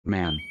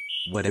Man,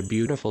 what a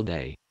beautiful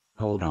day.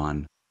 Hold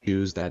on,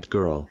 who's that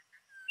girl?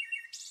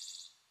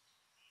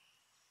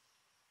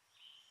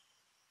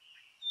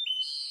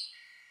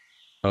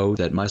 Oh,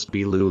 that must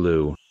be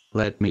Lulu.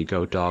 Let me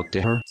go talk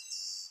to her.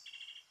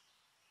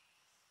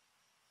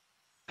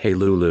 Hey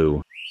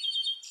Lulu.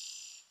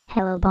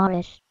 Hello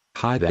Borish.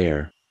 Hi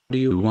there. Do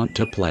you want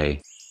to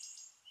play?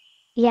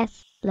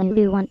 Yes,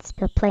 Lulu wants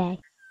to play.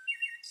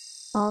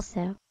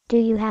 Also, do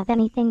you have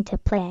anything to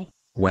play?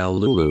 Well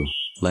Lulu,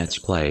 let's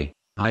play.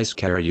 I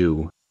scare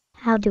you.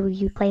 How do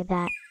you play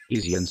that?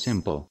 Easy and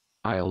simple.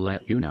 I'll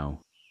let you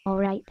know.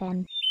 Alright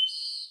then.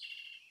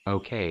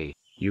 Okay,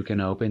 you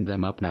can open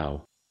them up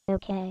now.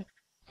 Okay.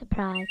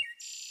 Surprise.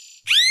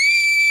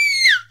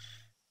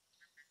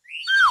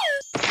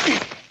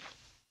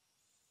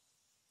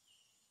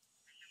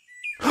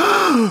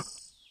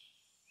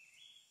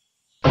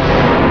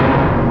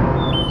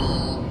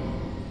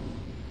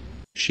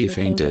 She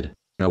fainted.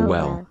 Oh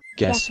well,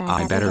 guess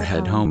I better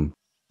head home.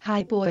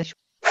 Hi Borish.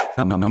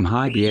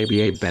 Hi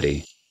BABA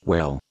Betty.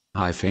 Well,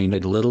 I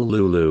fainted little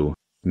Lulu.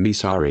 Me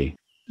sorry.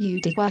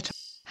 You did what?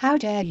 How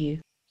dare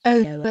you?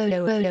 Oh no, oh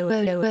no, oh no,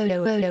 oh no, oh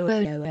no, oh no,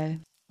 oh no, oh.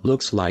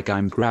 Looks like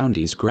I'm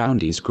groundies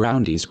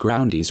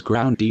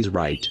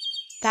right.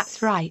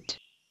 That's right.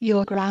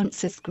 You're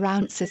groundsis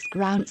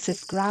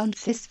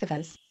for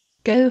us.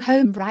 Go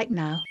home right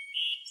now.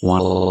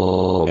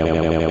 Whoa.